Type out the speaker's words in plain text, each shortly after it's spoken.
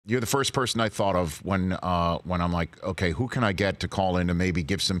You're the first person I thought of when I'm like, okay, who can I get to call in and maybe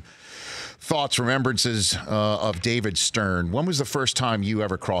give some thoughts, remembrances of David Stern. When was the first time you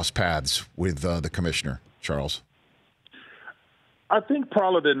ever crossed paths with the commissioner, Charles? I think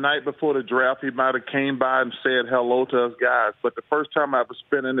probably the night before the draft, he might have came by and said hello to us guys. But the first time I ever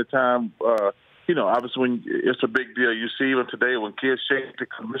spent any time, obviously when it's a big deal. You see even today when kids shake the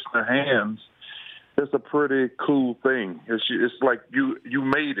commissioner's hands, it's a pretty cool thing. It's like you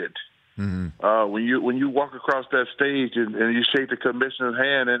made it. Mm-hmm. When you walk across that stage and you shake the commissioner's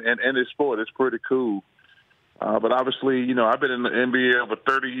hand and it's sport, it's pretty cool. But obviously, I've been in the NBA over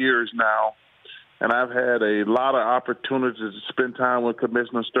 30 years now, and I've had a lot of opportunities to spend time with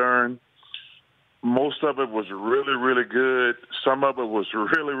Commissioner Stern. Most of it was really, really good. Some of it was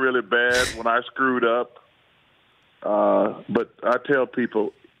really, really bad when I screwed up. But I tell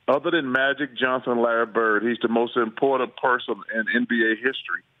people, other than Magic Johnson and Larry Bird, he's the most important person in NBA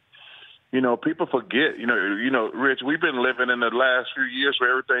history. People forget, Rich, we've been living in the last few years where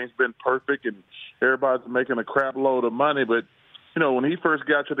everything's been perfect and everybody's making a crap load of money. But, when he first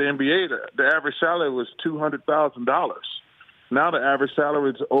got to the NBA, the average salary was $200,000. Now the average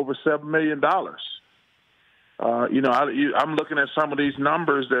salary is over $7 million. I'm looking at some of these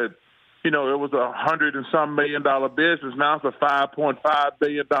numbers that, it was $100 and some million business. Now it's a $5.5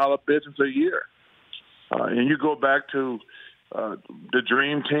 billion business a year. And you go back to the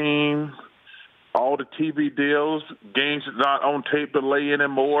Dream Team, all the TV deals, games not on tape delay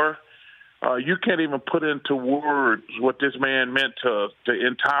anymore. You can't even put into words what this man meant to the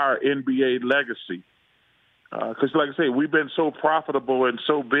entire NBA legacy. Because, like I say, we've been so profitable and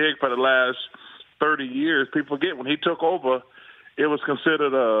so big for the last 30 years. People forget when he took over, it was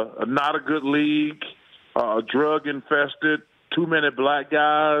considered a not a good league, drug-infested, too many black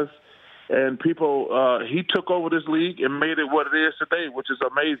guys. And people, he took over this league and made it what it is today, which is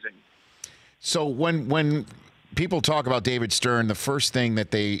amazing. So when people talk about David Stern, the first thing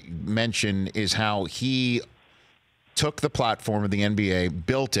that they mention is how he took the platform of the NBA,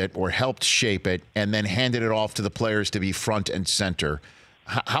 built it or helped shape it, and then handed it off to the players to be front and center.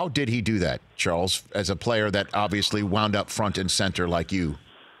 How did he do that, Charles, as a player that obviously wound up front and center like you?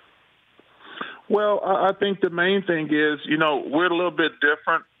 Well, I think the main thing is, we're a little bit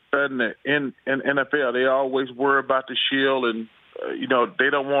different in NFL. They always worry about the shield and, they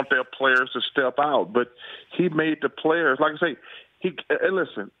don't want their players to step out. But he made the players, like I say,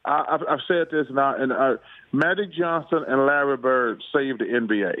 listen, I've said this now, and Magic Johnson and Larry Bird saved the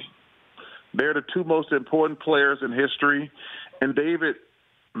NBA. They're the two most important players in history, and David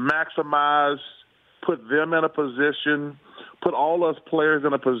maximized, put them in a position, put all us players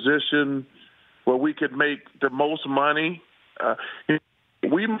in a position where we could make the most money.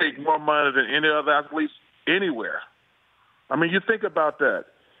 We make more money than any other athletes anywhere. I mean, you think about that.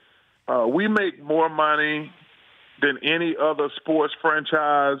 We make more money than any other sports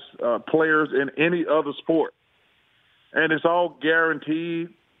franchise players in any other sport. And it's all guaranteed.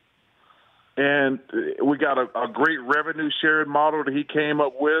 And we got a great revenue sharing model that he came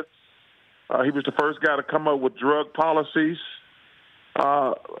up with. He was the first guy to come up with drug policies.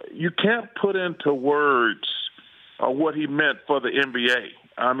 You can't put into words what he meant for the NBA.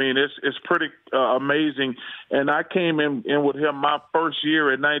 I mean, it's pretty amazing. And I came in with him my first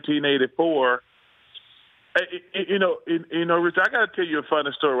year in 1984. Rich, I got to tell you a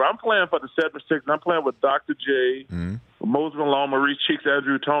funny story. I'm playing for the 76ers. I'm playing with Dr. J, Moses Malone, Maurice Cheeks,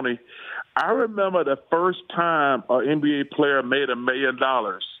 Andrew Toney. I remember the first time an NBA player made $1 million.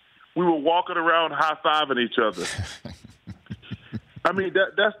 We were walking around high-fiving each other. I mean,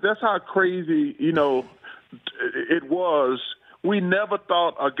 that's how crazy, it was. We never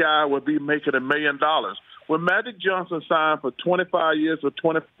thought a guy would be making $1 million. When Magic Johnson signed for 25 years for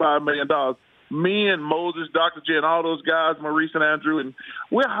 $25 million, me and Moses, Dr. J, and all those guys, Maurice and Andrew, and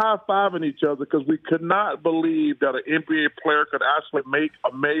we're high-fiving each other because we could not believe that an NBA player could actually make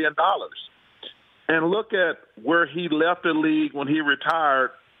 $1 million. And look at where he left the league when he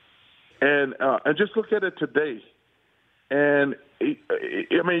retired, and just look at it today. And,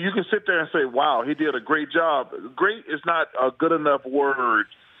 I mean, you can sit there and say, wow, he did a great job. Great is not a good enough word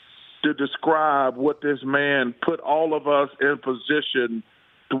to describe what this man put all of us in position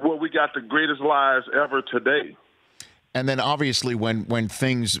to where we got the greatest lives ever today. And then obviously when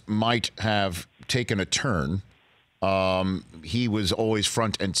things might have taken a turn, he was always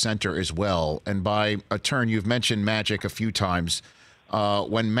front and center as well. And by a turn, you've mentioned Magic a few times.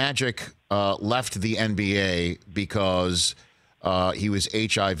 When Magic left the NBA because he was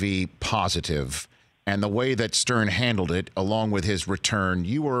HIV positive, and the way that Stern handled it, along with his return,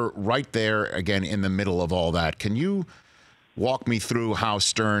 you were right there again in the middle of all that. Can you walk me through how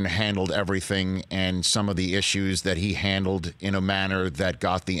Stern handled everything and some of the issues that he handled in a manner that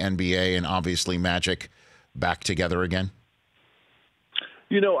got the NBA and obviously Magic back together again?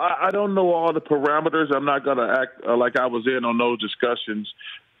 I don't know all the parameters. I'm not going to act like I was in on those discussions.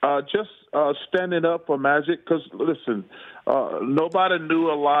 Just standing up for Magic, because, listen, nobody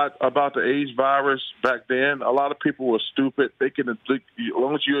knew a lot about the AIDS virus back then. A lot of people were stupid, thinking that as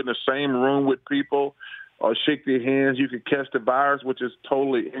long as you're in the same room with people or shake their hands, you can catch the virus, which is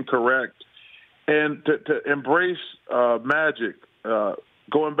totally incorrect. And to embrace Magic,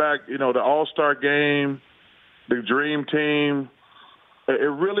 going back, the All-Star game, the Dream Team, it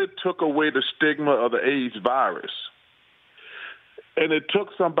really took away the stigma of the AIDS virus. And it took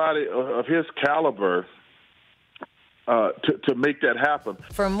somebody of his caliber to make that happen.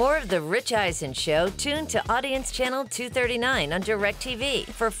 For more of The Rich Eisen Show, tune to Audience Channel 239 on DirecTV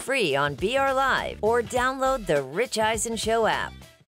for free on BR Live or download The Rich Eisen Show app.